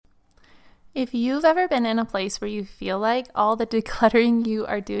If you've ever been in a place where you feel like all the decluttering you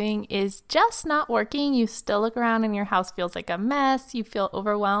are doing is just not working, you still look around and your house feels like a mess, you feel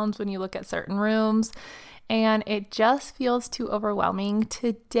overwhelmed when you look at certain rooms, and it just feels too overwhelming.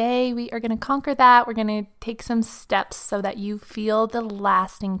 Today, we are going to conquer that. We're going to take some steps so that you feel the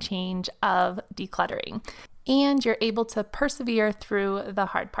lasting change of decluttering and you're able to persevere through the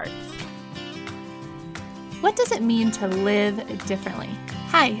hard parts. What does it mean to live differently?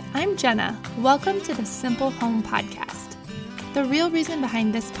 Hi, I'm Jenna. Welcome to the Simple Home Podcast. The real reason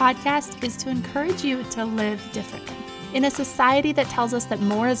behind this podcast is to encourage you to live differently. In a society that tells us that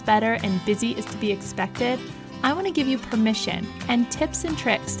more is better and busy is to be expected, I want to give you permission and tips and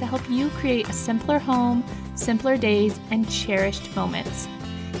tricks to help you create a simpler home, simpler days, and cherished moments.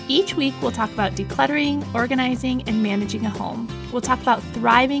 Each week, we'll talk about decluttering, organizing, and managing a home. We'll talk about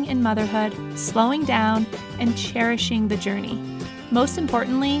thriving in motherhood, slowing down, and cherishing the journey. Most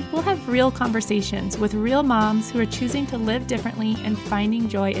importantly, we'll have real conversations with real moms who are choosing to live differently and finding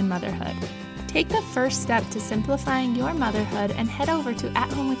joy in motherhood. Take the first step to simplifying your motherhood and head over to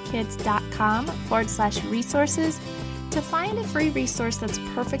athomewithkids.com/resources to find a free resource that's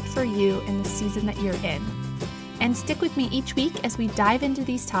perfect for you in the season that you're in. And stick with me each week as we dive into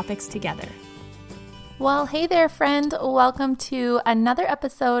these topics together. Well, hey there, friend. Welcome to another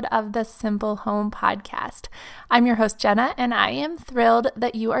episode of the Simple Home Podcast. I'm your host, Jenna, and I am thrilled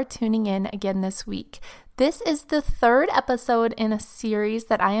that you are tuning in again this week. This is the third episode in a series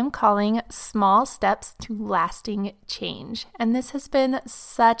that I am calling Small Steps to Lasting Change. And this has been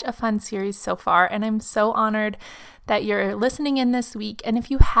such a fun series so far, and I'm so honored that you're listening in this week. And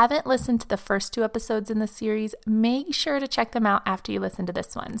if you haven't listened to the first two episodes in the series, make sure to check them out after you listen to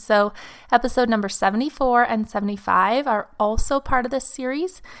this one. So episode number 74 and 75 are also part of this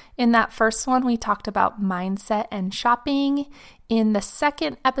series. In that first one, we talked about mindset and shopping. In the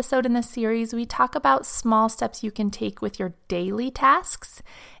second episode in the series, we talk about small steps you can take with your daily tasks.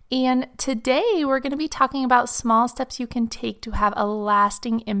 And today we're going to be talking about small steps you can take to have a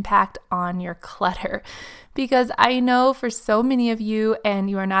lasting impact on your clutter. Because I know for so many of you, and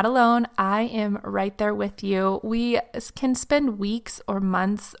you are not alone, I am right there with you. We can spend weeks or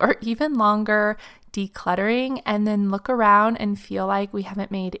months or even longer decluttering and then look around and feel like we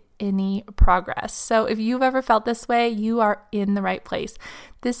haven't made any progress. So if you've ever felt this way, you are in the right place.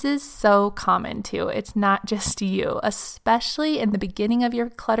 This is so common too. It's not just you, especially in the beginning of your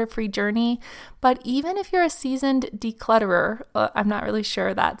clutter-free journey. But even if you're a seasoned declutterer, I'm not really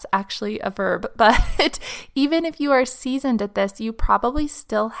sure that's actually a verb, but even if you are seasoned at this, you probably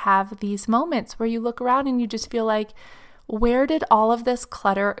still have these moments where you look around and you just feel like, where did all of this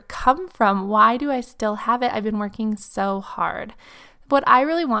clutter come from? Why do I still have it? I've been working so hard. What I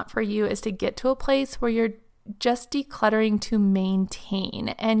really want for you is to get to a place where you're just decluttering to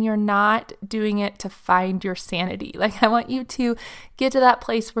maintain and you're not doing it to find your sanity. Like, I want you to get to that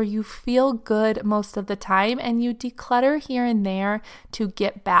place where you feel good most of the time and you declutter here and there to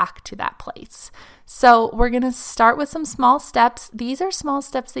get back to that place. So we're going to start with some small steps. These are small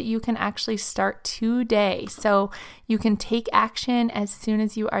steps that you can actually start today. So you can take action as soon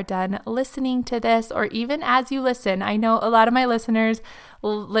as you are done listening to this, or even as you listen. I know a lot of my listeners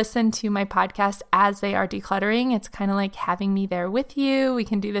listen to my podcast as they are decluttering. It's kind of like having me there with you. We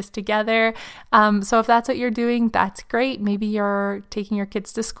can do this together. So if that's what you're doing, that's great. Maybe you're taking your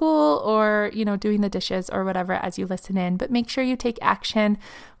kids to school or, doing the dishes or whatever as you listen in. But make sure you take action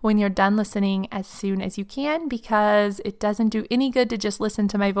when you're done listening as soon as you can, because it doesn't do any good to just listen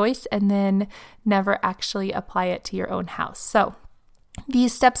to my voice and then never actually apply it to your own house. So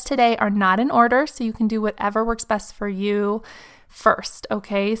these steps today are not in order, so you can do whatever works best for you first,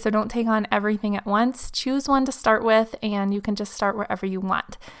 okay? So don't take on everything at once. Choose one to start with, and you can just start wherever you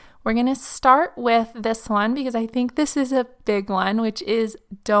want. We're going to start with this one because I think this is a big one, which is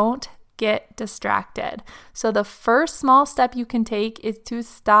don't get distracted. So the first small step you can take is to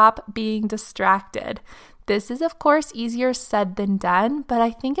stop being distracted. This is, of course, easier said than done, but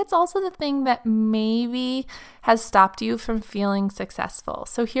I think it's also the thing that maybe has stopped you from feeling successful.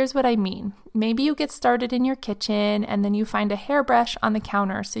 So here's what I mean. Maybe you get started in your kitchen and then you find a hairbrush on the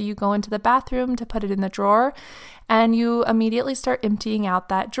counter. So you go into the bathroom to put it in the drawer and you immediately start emptying out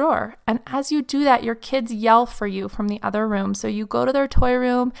that drawer. And as you do that, your kids yell for you from the other room. So you go to their toy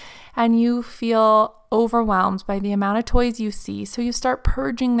room and you feel overwhelmed by the amount of toys you see. So you start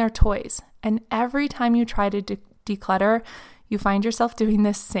purging their toys. And every time you try to declutter, you find yourself doing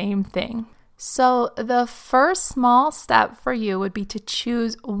this same thing. So the first small step for you would be to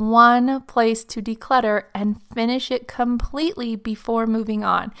choose one place to declutter and finish it completely before moving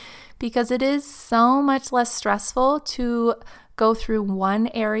on, because it is so much less stressful to go through one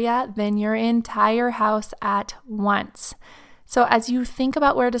area, then your entire house at once. So as you think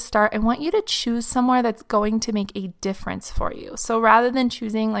about where to start, I want you to choose somewhere that's going to make a difference for you. So rather than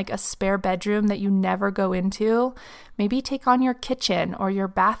choosing like a spare bedroom that you never go into, maybe take on your kitchen or your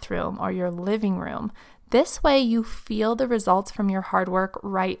bathroom or your living room. This way you feel the results from your hard work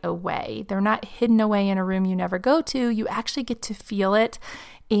right away. They're not hidden away in a room you never go to. You actually get to feel it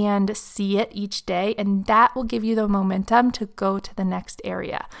and see it each day, and that will give you the momentum to go to the next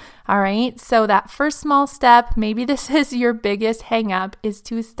area. All right, so that first small step, maybe this is your biggest hang up, is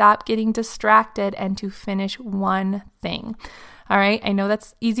to stop getting distracted and to finish one thing. All right, I know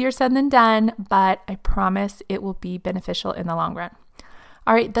that's easier said than done, but I promise it will be beneficial in the long run.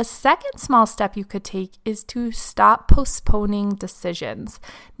 All right, the second small step you could take is to stop postponing decisions.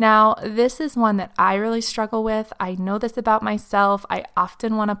 Now, this is one that I really struggle with. I know this about myself. I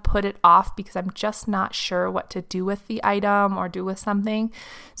often want to put it off because I'm just not sure what to do with the item or do with something.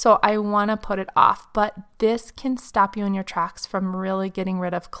 So I want to put it off, but this can stop you in your tracks from really getting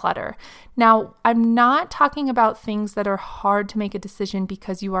rid of clutter. Now, I'm not talking about things that are hard to make a decision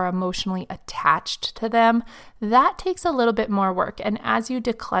because you are emotionally attached to them. That takes a little bit more work. And as you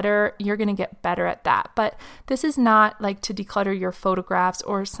declutter, you're going to get better at that. But this is not like to declutter your photographs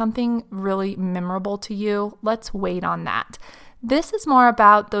or something really memorable to you. Let's wait on that. This is more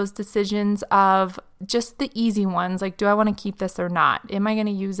about those decisions of just the easy ones, like do I want to keep this or not? Am I going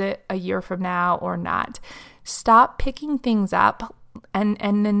to use it a year from now or not? Stop picking things up and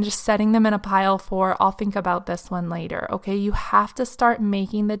then just setting them in a pile for I'll think about this one later. Okay, you have to start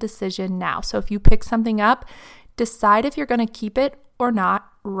making the decision now. So if you pick something up, decide if you're going to keep it or not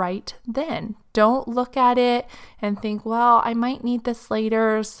right then. Don't look at it and think, well, I might need this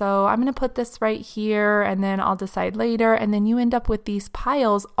later, so I'm going to put this right here and then I'll decide later. And then you end up with these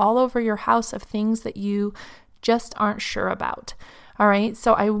piles all over your house of things that you just aren't sure about. All right,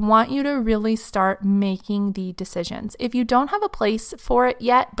 so I want you to really start making the decisions. If you don't have a place for it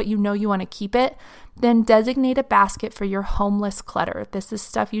yet, but you know you want to keep it, then designate a basket for your homeless clutter. This is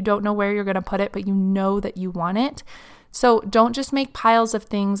stuff you don't know where you're going to put it, but you know that you want it. So don't just make piles of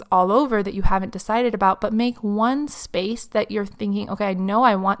things all over that you haven't decided about, but make one space that you're thinking, okay, I know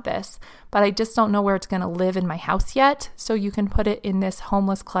I want this, but I just don't know where it's going to live in my house yet. So you can put it in this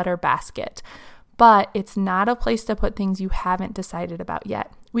homeless clutter basket. But it's not a place to put things you haven't decided about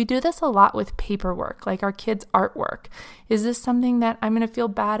yet. We do this a lot with paperwork, like our kids' artwork. Is this something that I'm going to feel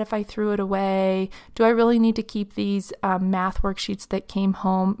bad if I threw it away? Do I really need to keep these math worksheets that came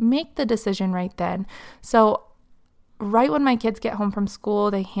home? Make the decision right then. So right when my kids get home from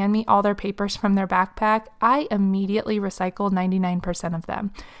school, they hand me all their papers from their backpack. I immediately recycle 99% of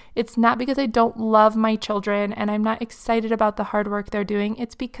them. It's not because I don't love my children and I'm not excited about the hard work they're doing.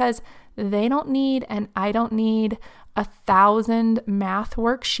 It's because they don't need and I don't need 1,000 math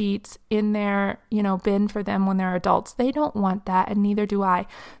worksheets in their, bin for them when they're adults. They don't want that, and neither do I.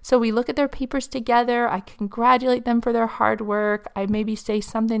 So we look at their papers together. I congratulate them for their hard work. I maybe say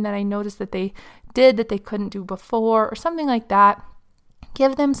something that I noticed that they did that they couldn't do before or something like that.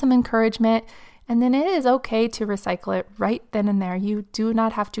 Give them some encouragement, and then it is okay to recycle it right then and there. You do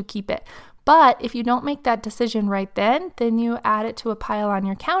not have to keep it. But if you don't make that decision right then you add it to a pile on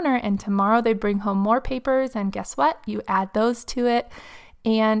your counter, and tomorrow they bring home more papers, and guess what? You add those to it,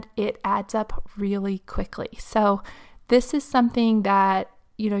 and it adds up really quickly. So this is something that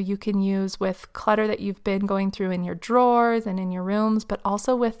you can use with clutter that you've been going through in your drawers and in your rooms, but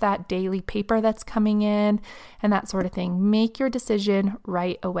also with that daily paper that's coming in and that sort of thing. Make your decision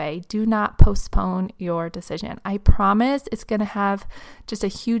right away. Do not postpone your decision. I promise it's going to have just a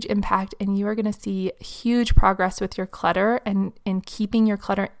huge impact, and you are going to see huge progress with your clutter and in keeping your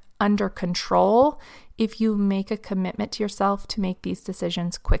clutter under control if you make a commitment to yourself to make these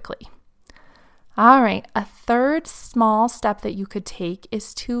decisions quickly. All right, a third small step that you could take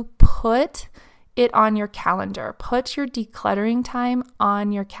is to put it on your calendar. Put your decluttering time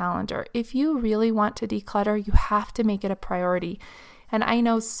on your calendar. If you really want to declutter, you have to make it a priority. And I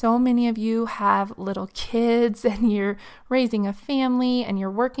know so many of you have little kids and you're raising a family and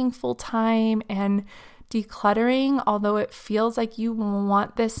you're working full time, and decluttering, although it feels like you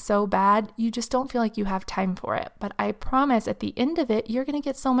want this so bad, you just don't feel like you have time for it. But I promise at the end of it, you're going to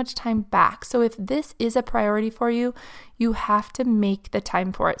get so much time back. So if this is a priority for you, you have to make the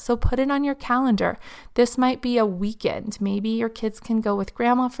time for it. So put it on your calendar. This might be a weekend. Maybe your kids can go with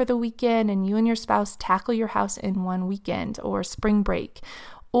grandma for the weekend and you and your spouse tackle your house in one weekend or spring break.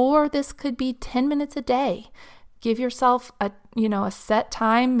 Or this could be 10 minutes a day. Give yourself a set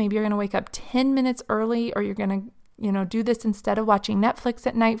time. Maybe you're going to wake up 10 minutes early, or you're going to, do this instead of watching Netflix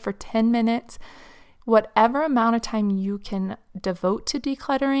at night for 10 minutes. whatever amount of time you can devote to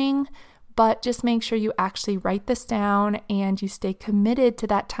decluttering, but just make sure you actually write this down and you stay committed to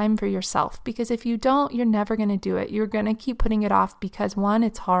that time for yourself. Because if you don't, you're never going to do it. You're going to keep putting it off because one,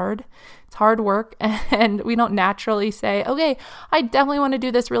 it's hard work. And we don't naturally say, okay, I definitely want to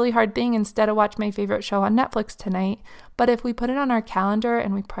do this really hard thing instead of watch my favorite show on Netflix tonight. But if we put it on our calendar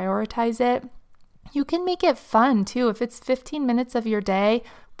and we prioritize it, you can make it fun too. If it's 15 minutes of your day,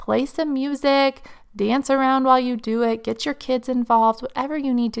 play some music, dance around while you do it, get your kids involved, whatever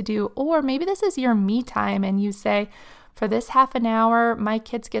you need to do. Or maybe this is your me time and you say, for this half an hour, my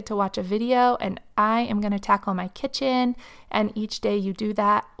kids get to watch a video and I am going to tackle my kitchen. And each day you do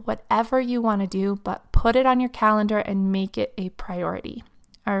that, whatever you want to do, but put it on your calendar and make it a priority.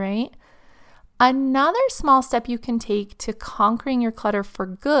 All right. Another small step you can take to conquering your clutter for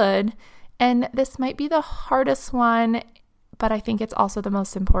good, and this might be the hardest one, but I think it's also the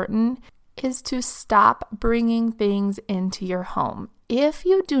most important, is to stop bringing things into your home. If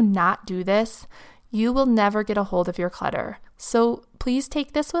you do not do this, you will never get a hold of your clutter. So please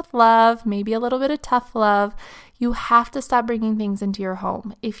take this with love, maybe a little bit of tough love. You have to stop bringing things into your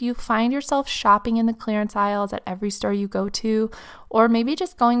home. If you find yourself shopping in the clearance aisles at every store you go to, or maybe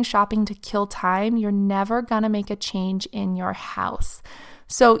just going shopping to kill time, you're never going to make a change in your house.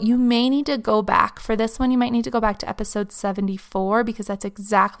 So you may need to go back. For this one, you might need to go back to episode 74 because that's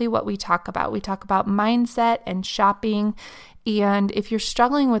exactly what we talk about. We talk about mindset and shopping. And if you're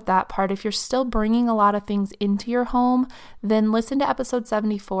struggling with that part, if you're still bringing a lot of things into your home, then listen to episode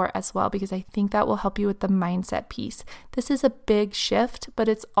 74 as well, because I think that will help you with the mindset piece. This is a big shift, but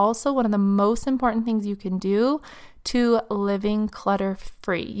it's also one of the most important things you can do to living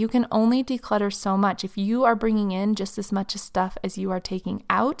clutter-free. You can only declutter so much. If you are bringing in just as much stuff as you are taking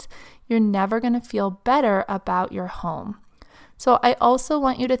out, you're never going to feel better about your home. So I also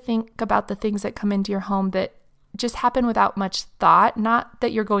want you to think about the things that come into your home that just happen without much thought. Not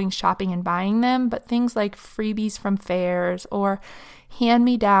that you're going shopping and buying them, but things like freebies from fairs or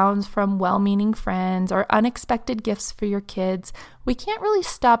hand-me-downs from well-meaning friends or unexpected gifts for your kids. We can't really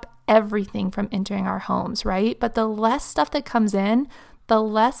stop everything from entering our homes, right? But the less stuff that comes in, the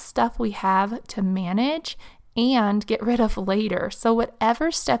less stuff we have to manage and get rid of later. So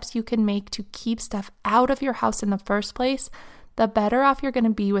whatever steps you can make to keep stuff out of your house in the first place, the better off you're going to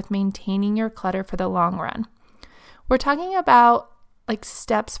be with maintaining your clutter for the long run. We're talking about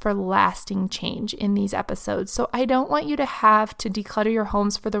steps for lasting change in these episodes. So I don't want you to have to declutter your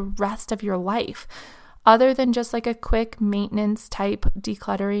homes for the rest of your life. Other than just a quick maintenance type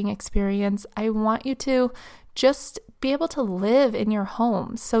decluttering experience, I want you to just be able to live in your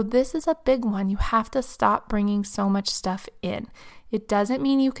home. So this is a big one. You have to stop bringing so much stuff in. It doesn't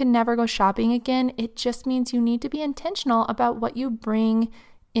mean you can never go shopping again. It just means you need to be intentional about what you bring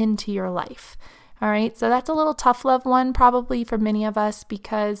into your life. All right, so that's a little tough love one probably for many of us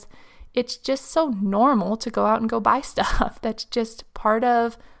because it's just so normal to go out and go buy stuff. That's just part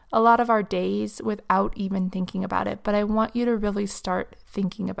of a lot of our days without even thinking about it. But I want you to really start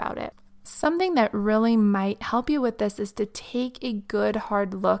thinking about it. Something that really might help you with this is to take a good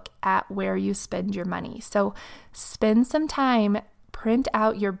hard look at where you spend your money. So spend some time. Print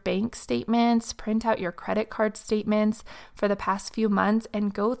out your bank statements, print out your credit card statements for the past few months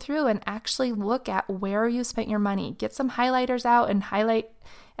and go through and actually look at where you spent your money. Get some highlighters out and highlight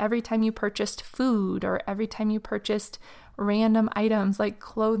every time you purchased food or every time you purchased random items like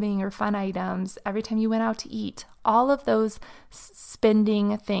clothing or fun items, every time you went out to eat, all of those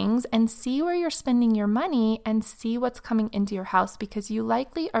spending things, and see where you're spending your money and see what's coming into your house, because you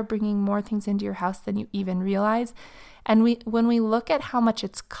likely are bringing more things into your house than you even realize. And when we look at how much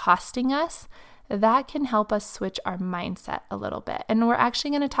it's costing us, that can help us switch our mindset a little bit. And we're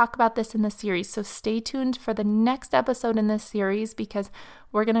actually going to talk about this in the series. So stay tuned for the next episode in this series, because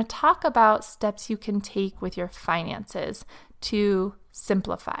we're going to talk about steps you can take with your finances to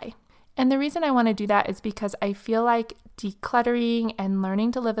simplify. And the reason I want to do that is because I feel like decluttering and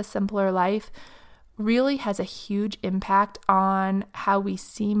learning to live a simpler life really has a huge impact on how we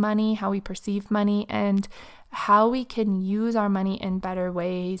see money, how we perceive money, and how we can use our money in better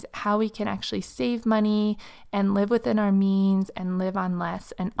ways, how we can actually save money and live within our means and live on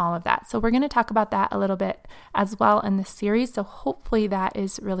less and all of that. So we're going to talk about that a little bit as well in this series. So hopefully that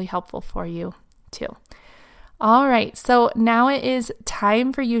is really helpful for you too. All right, so now it is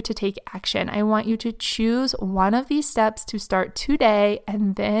time for you to take action. I want you to choose one of these steps to start today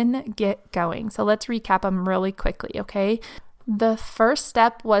and then get going. So let's recap them really quickly, okay? The first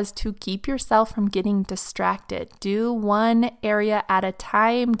step was to keep yourself from getting distracted. Do one area at a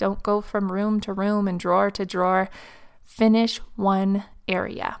time. Don't go from room to room and drawer to drawer. Finish one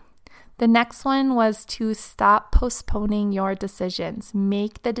area. The next one was to stop postponing your decisions.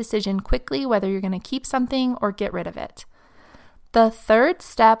 Make the decision quickly whether you're going to keep something or get rid of it. The third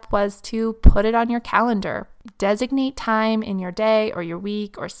step was to put it on your calendar. Designate time in your day or your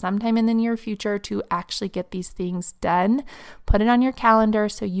week or sometime in the near future to actually get these things done. Put it on your calendar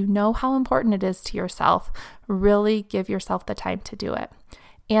so you know how important it is to yourself. Really give yourself the time to do it.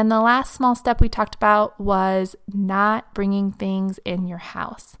 And the last small step we talked about was not bringing things in your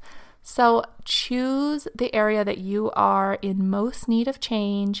house. So choose the area that you are in most need of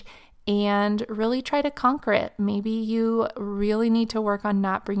change and really try to conquer it. Maybe you really need to work on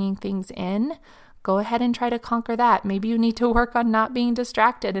not bringing things in. Go ahead and try to conquer that. Maybe you need to work on not being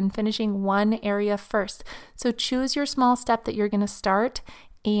distracted and finishing one area first. So choose your small step that you're going to start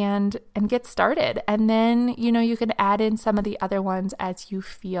and get started. And then, you can add in some of the other ones as you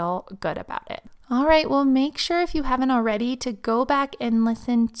feel good about it. All right, well, make sure if you haven't already to go back and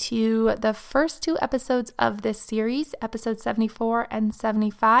listen to the first 2 episodes of this series, episodes 74 and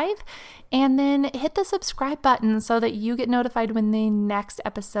 75, and then hit the subscribe button so that you get notified when the next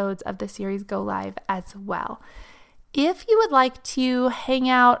episodes of the series go live as well. If you would like to hang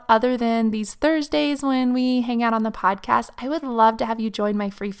out other than these Thursdays when we hang out on the podcast, I would love to have you join my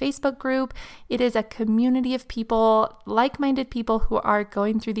free Facebook group. It is a community of people, like-minded people who are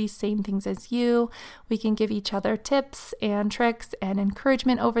going through these same things as you. We can give each other tips and tricks and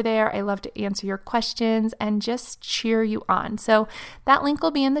encouragement over there. I love to answer your questions and just cheer you on. So that link will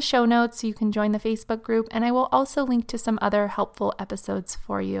be in the show notes so you can join the Facebook group, and I will also link to some other helpful episodes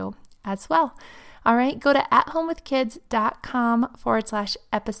for you as well. All right, go to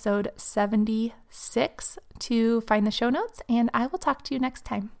athomewithkids.com/episode 76 to find the show notes, and I will talk to you next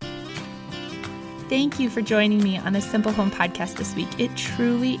time. Thank you for joining me on the Simple Home Podcast this week. It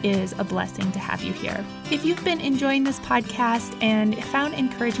truly is a blessing to have you here. If you've been enjoying this podcast and found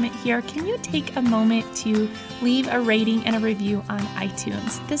encouragement here, can you take a moment to leave a rating and a review on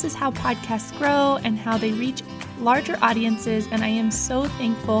iTunes? This is how podcasts grow and how they reach larger audiences, and I am so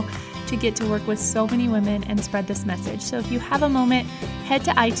thankful to get to work with so many women and spread this message. So if you have a moment, head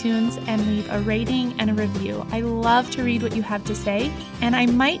to iTunes and leave a rating and a review. I love to read what you have to say, and I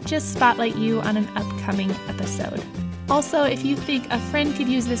might just spotlight you on an upcoming episode. Also, if you think a friend could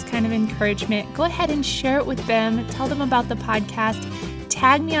use this kind of encouragement, go ahead and share it with them. Tell them about the podcast.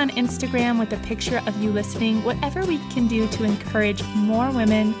 Tag me on Instagram with a picture of you listening, whatever we can do to encourage more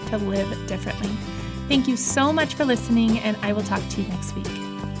women to live differently. Thank you so much for listening, and I will talk to you next week.